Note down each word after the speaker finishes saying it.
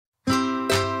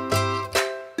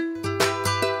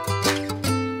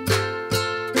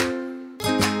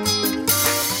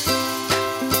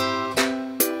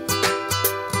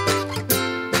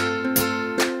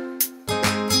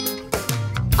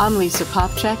I'm Lisa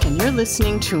Popchak, and you're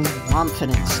listening to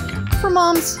Momfidence, for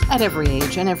moms at every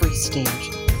age and every stage.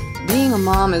 Being a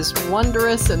mom is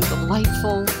wondrous and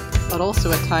delightful, but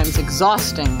also at times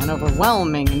exhausting and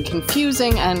overwhelming and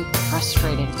confusing and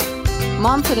frustrating.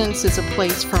 Momfidence is a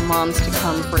place for moms to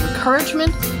come for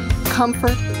encouragement,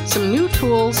 comfort, some new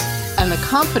tools, and the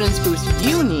confidence boost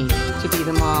you need to be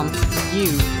the mom you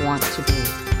want to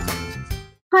be.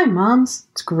 Hi, moms.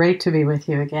 It's great to be with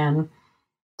you again.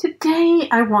 Today,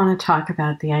 I want to talk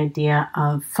about the idea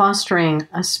of fostering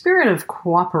a spirit of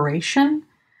cooperation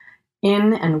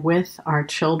in and with our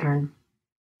children.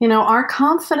 You know, our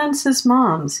confidence as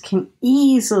moms can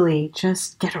easily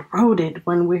just get eroded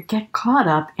when we get caught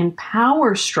up in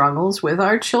power struggles with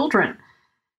our children.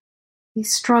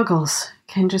 These struggles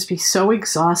can just be so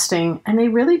exhausting, and they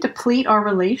really deplete our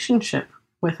relationship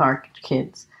with our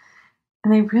kids.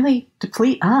 And they really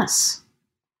deplete us.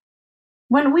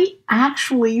 When we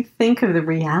actually think of the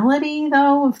reality,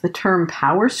 though, of the term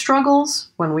power struggles,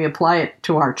 when we apply it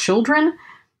to our children,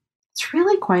 it's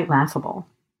really quite laughable.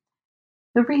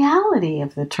 The reality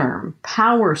of the term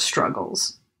power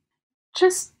struggles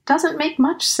just doesn't make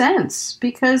much sense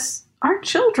because our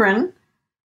children,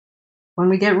 when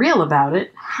we get real about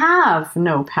it, have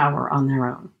no power on their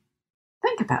own.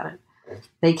 Think about it.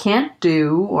 They can't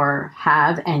do or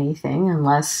have anything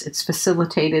unless it's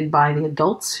facilitated by the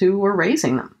adults who are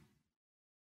raising them.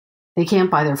 They can't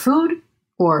buy their food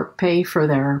or pay for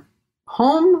their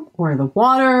home or the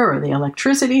water or the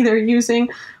electricity they're using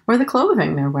or the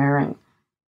clothing they're wearing.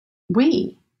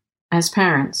 We, as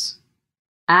parents,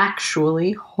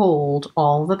 actually hold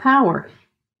all the power,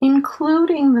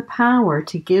 including the power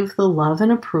to give the love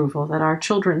and approval that our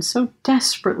children so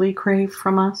desperately crave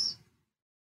from us.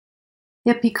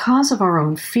 Yet because of our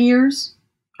own fears,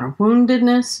 our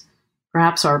woundedness,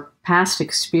 perhaps our past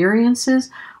experiences,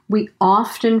 we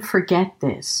often forget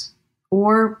this,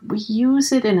 or we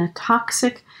use it in a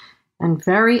toxic and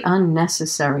very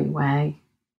unnecessary way.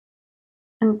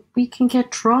 And we can get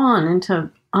drawn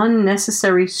into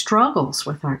unnecessary struggles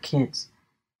with our kids.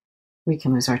 We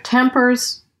can lose our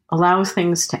tempers, allow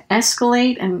things to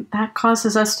escalate, and that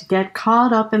causes us to get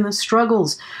caught up in the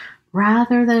struggles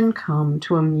rather than come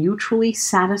to a mutually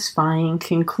satisfying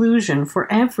conclusion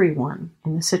for everyone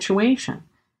in the situation.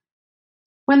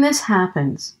 When this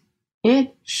happens,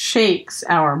 it shakes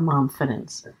our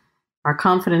momfidence, our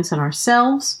confidence in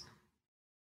ourselves,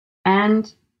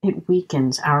 and it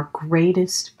weakens our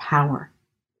greatest power,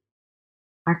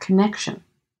 our connection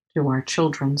to our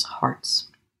children's hearts.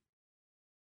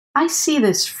 I see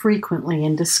this frequently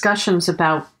in discussions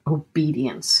about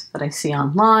obedience that I see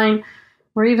online,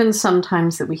 or even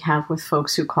sometimes that we have with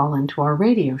folks who call into our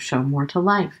radio show, More to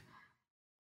Life.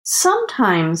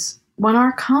 Sometimes, when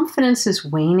our confidence is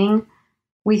waning,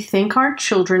 we think our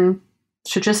children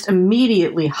should just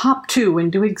immediately hop to and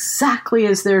do exactly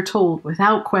as they're told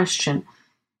without question.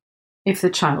 If the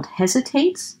child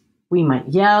hesitates, we might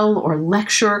yell or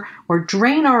lecture or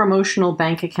drain our emotional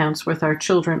bank accounts with our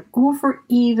children over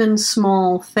even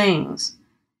small things.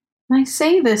 And I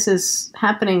say this is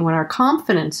happening when our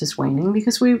confidence is waning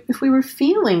because if we were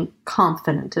feeling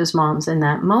confident as moms in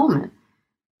that moment,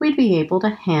 we'd be able to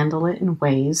handle it in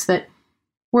ways that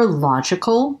were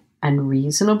logical and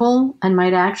reasonable and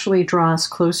might actually draw us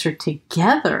closer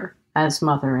together as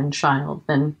mother and child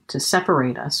than to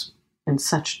separate us in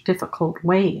such difficult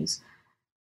ways.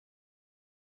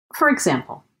 For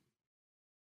example,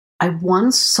 I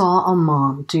once saw a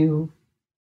mom do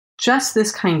just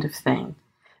this kind of thing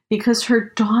because her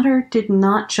daughter did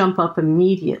not jump up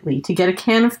immediately to get a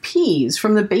can of peas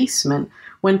from the basement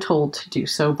when told to do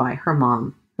so by her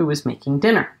mom, who was making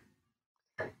dinner.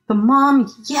 The mom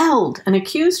yelled and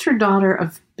accused her daughter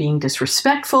of being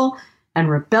disrespectful and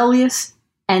rebellious,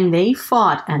 and they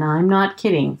fought, and I'm not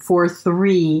kidding, for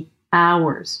 3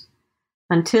 hours.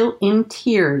 Until in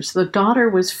tears, the daughter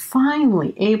was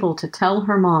finally able to tell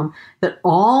her mom that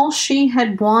all she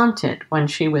had wanted when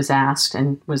she was asked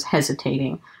and was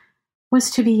hesitating was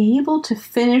to be able to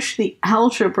finish the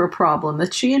algebra problem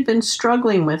that she had been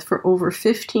struggling with for over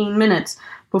 15 minutes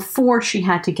before she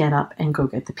had to get up and go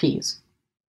get the peas.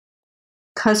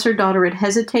 Because her daughter had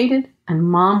hesitated and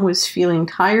mom was feeling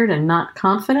tired and not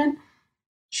confident,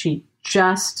 she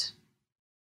just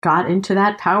got into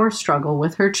that power struggle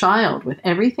with her child, with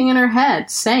everything in her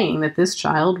head saying that this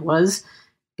child was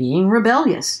being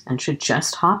rebellious and should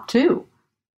just hop to.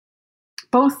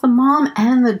 Both the mom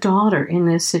and the daughter in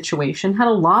this situation had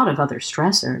a lot of other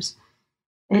stressors.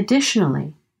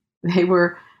 Additionally, they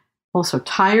were also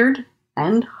tired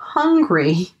and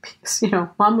hungry because,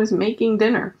 mom was making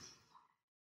dinner.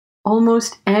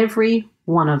 Almost every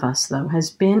one of us, though, has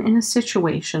been in a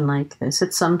situation like this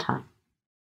at some time.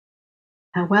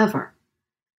 However,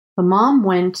 the mom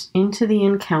went into the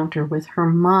encounter with her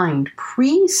mind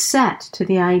preset to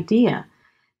the idea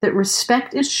that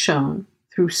respect is shown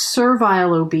through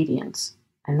servile obedience,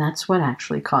 and that's what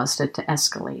actually caused it to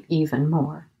escalate even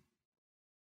more.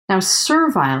 Now,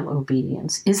 servile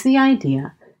obedience is the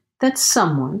idea that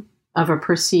someone of a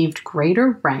perceived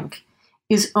greater rank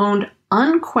is owed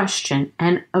unquestioned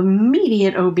and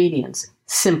immediate obedience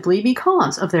simply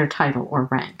because of their title or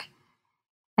rank.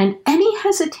 And any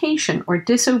hesitation or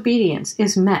disobedience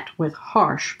is met with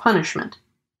harsh punishment.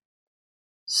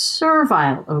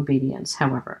 Servile obedience,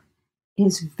 however,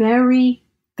 is very,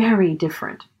 very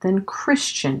different than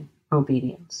Christian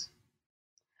obedience.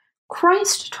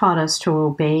 Christ taught us to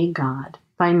obey God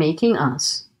by making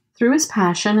us, through his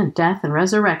passion and death and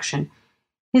resurrection,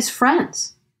 his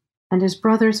friends and his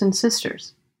brothers and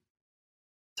sisters.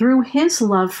 Through his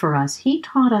love for us, he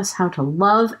taught us how to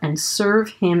love and serve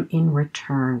him in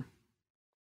return.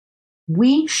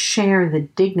 We share the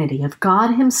dignity of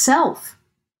God himself.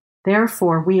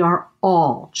 Therefore, we are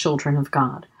all children of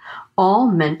God, all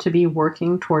meant to be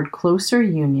working toward closer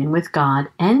union with God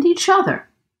and each other.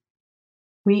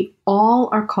 We all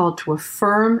are called to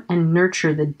affirm and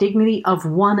nurture the dignity of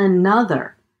one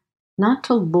another, not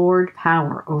to lord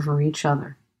power over each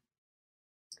other.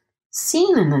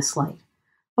 Seen in this light,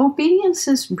 obedience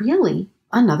is really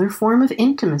another form of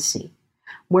intimacy,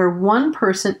 where one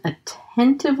person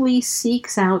attentively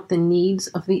seeks out the needs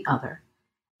of the other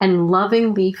and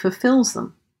lovingly fulfills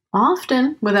them,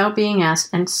 often without being asked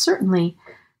and certainly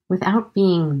without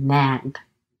being nagged.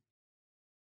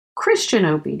 Christian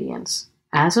obedience,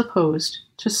 as opposed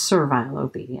to servile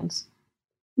obedience,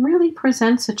 really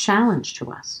presents a challenge to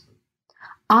us.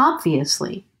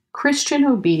 Obviously, Christian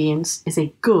obedience is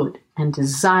a good and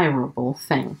desirable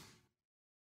thing.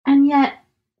 And yet,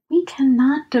 we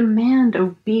cannot demand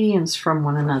obedience from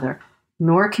one another,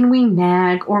 nor can we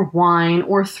nag or whine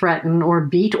or threaten or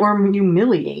beat or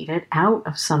humiliate it out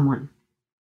of someone,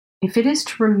 if it is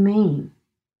to remain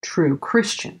true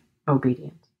Christian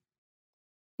obedience.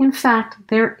 In fact,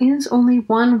 there is only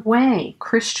one way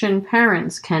Christian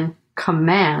parents can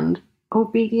command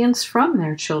obedience from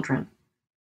their children.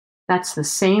 That's the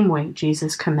same way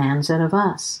Jesus commands it of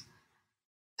us,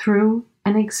 through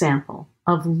an example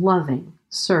of loving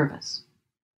service.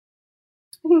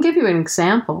 I can give you an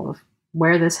example of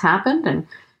where this happened and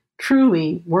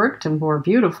truly worked and bore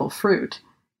beautiful fruit,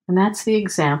 and that's the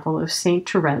example of Saint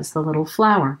Therese the Little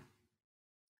Flower,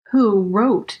 who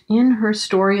wrote in her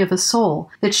Story of a Soul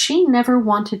that she never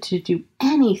wanted to do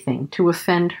anything to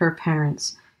offend her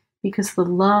parents, because the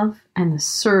love and the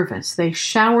service they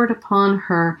showered upon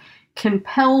her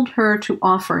compelled her to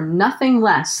offer nothing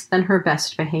less than her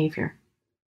best behavior.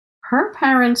 Her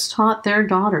parents taught their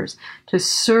daughters to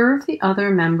serve the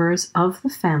other members of the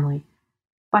family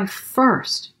by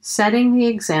first setting the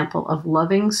example of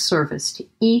loving service to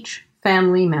each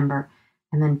family member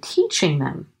and then teaching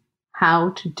them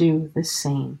how to do the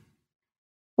same.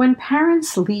 When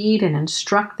parents lead and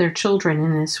instruct their children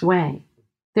in this way,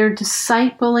 they're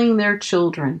discipling their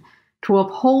children to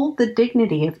uphold the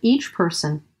dignity of each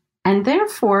person and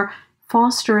therefore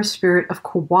foster a spirit of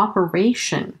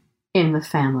cooperation in the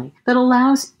family that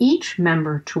allows each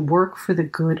member to work for the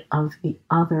good of the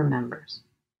other members.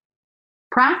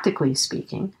 Practically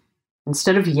speaking,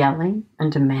 instead of yelling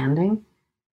and demanding,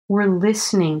 we're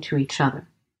listening to each other.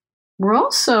 We're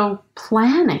also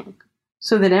planning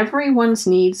so that everyone's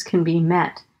needs can be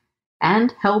met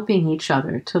and helping each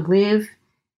other to live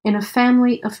in a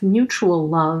family of mutual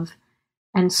love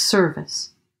and service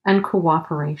and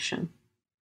cooperation.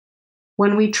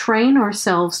 When we train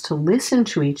ourselves to listen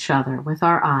to each other with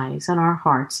our eyes and our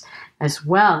hearts as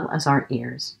well as our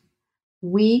ears,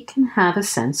 we can have a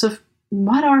sense of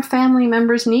what our family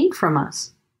members need from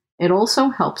us. It also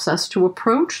helps us to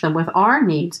approach them with our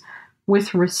needs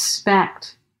with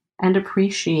respect and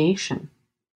appreciation.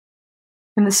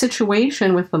 In the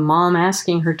situation with the mom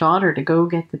asking her daughter to go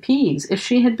get the peas, if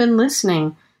she had been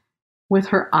listening with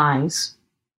her eyes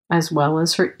as well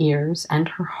as her ears and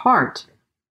her heart,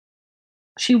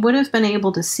 she would have been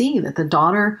able to see that the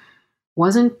daughter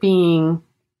wasn't being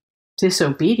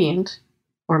disobedient,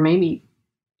 or maybe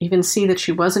even see that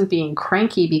she wasn't being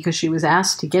cranky because she was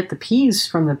asked to get the peas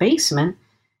from the basement.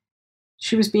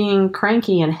 She was being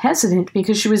cranky and hesitant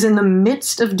because she was in the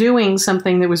midst of doing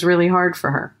something that was really hard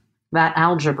for her, that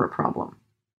algebra problem.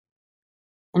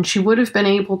 And she would have been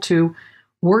able to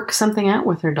work something out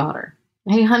with her daughter.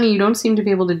 Hey, honey, you don't seem to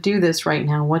be able to do this right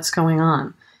now. What's going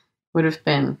on? Would have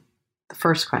been the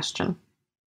first question.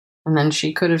 And then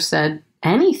she could have said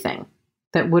anything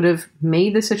that would have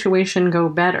made the situation go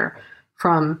better,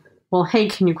 from, well, hey,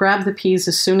 can you grab the peas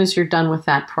as soon as you're done with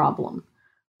that problem?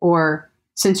 Or,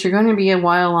 since you're going to be a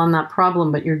while on that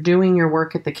problem, but you're doing your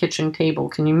work at the kitchen table,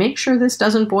 can you make sure this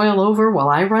doesn't boil over while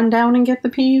I run down and get the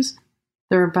peas?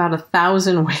 There are about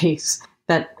 1,000 ways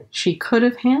that she could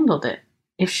have handled it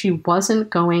if she wasn't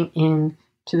going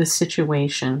into the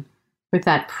situation with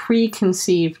that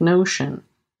preconceived notion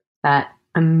that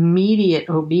immediate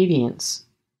obedience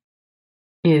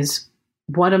is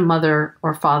what a mother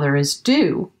or father is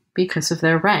due because of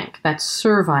their rank. That's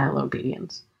servile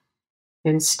obedience.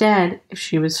 Instead, if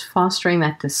she was fostering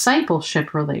that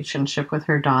discipleship relationship with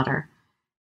her daughter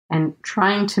and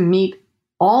trying to meet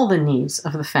all the needs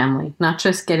of the family, not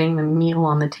just getting the meal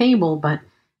on the table, but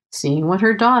seeing what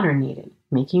her daughter needed,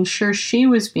 making sure she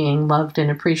was being loved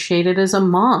and appreciated as a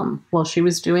mom while she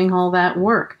was doing all that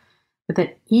work, but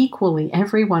that equally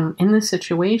everyone in the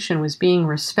situation was being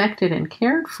respected and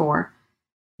cared for,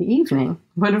 the evening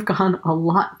would have gone a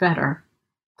lot better.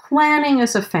 Planning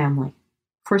as a family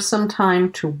for some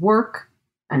time to work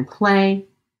and play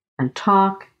and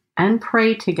talk and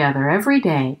pray together every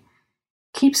day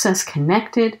keeps us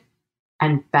connected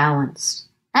and balanced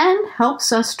and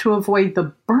helps us to avoid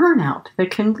the burnout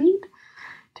that can lead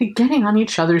to getting on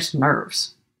each other's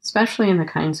nerves, especially in the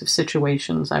kinds of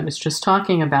situations I was just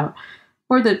talking about,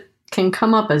 or that can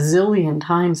come up a zillion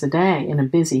times a day in a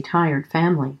busy, tired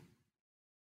family.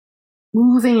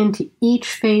 Moving into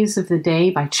each phase of the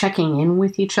day by checking in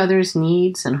with each other's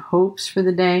needs and hopes for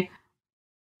the day,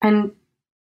 and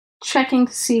checking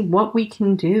to see what we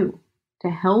can do to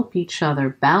help each other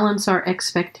balance our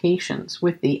expectations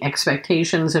with the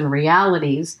expectations and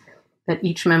realities that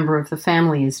each member of the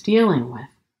family is dealing with,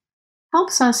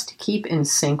 helps us to keep in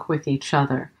sync with each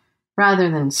other rather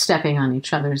than stepping on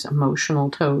each other's emotional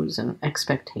toes and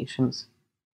expectations.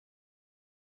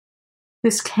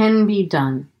 This can be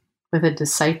done with a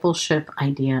discipleship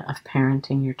idea of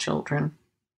parenting your children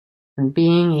and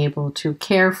being able to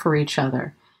care for each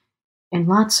other in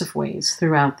lots of ways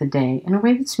throughout the day in a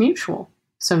way that's mutual.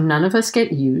 So none of us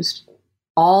get used,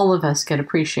 all of us get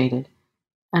appreciated,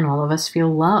 and all of us feel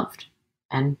loved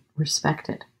and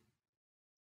respected.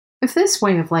 If this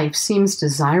way of life seems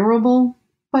desirable,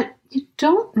 but you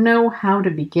don't know how to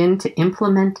begin to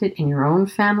implement it in your own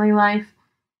family life,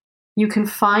 you can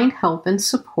find help and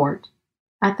support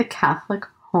at the Catholic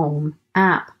Home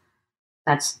app.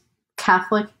 That's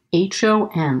Catholic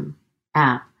HOM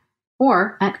app,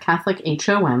 or at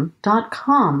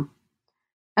CatholicHOM.com,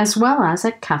 as well as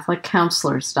at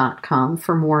CatholicCounselors.com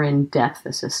for more in-depth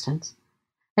assistance.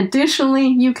 Additionally,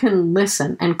 you can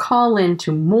listen and call in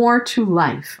to More to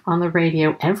Life on the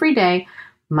radio every day,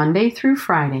 Monday through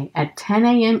Friday at 10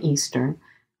 a.m. Eastern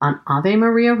on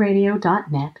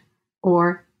AveMariaRadio.net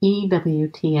or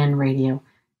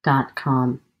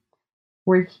EWTNRadio.com.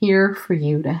 We're here for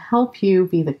you to help you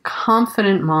be the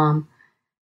confident mom,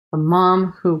 a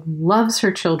mom who loves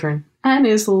her children and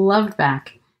is loved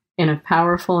back in a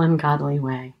powerful and godly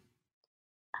way.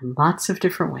 And lots of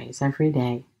different ways every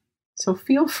day. So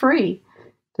feel free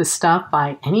to stop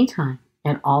by anytime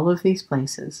at all of these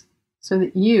places so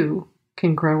that you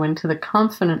can grow into the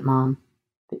confident mom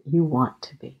that you want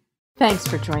to be. Thanks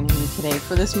for joining me today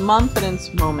for this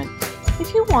Momfidence moment.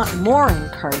 If you want more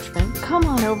encouragement, come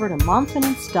on over to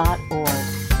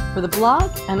momfidence.org for the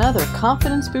blog and other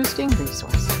confidence-boosting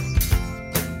resources.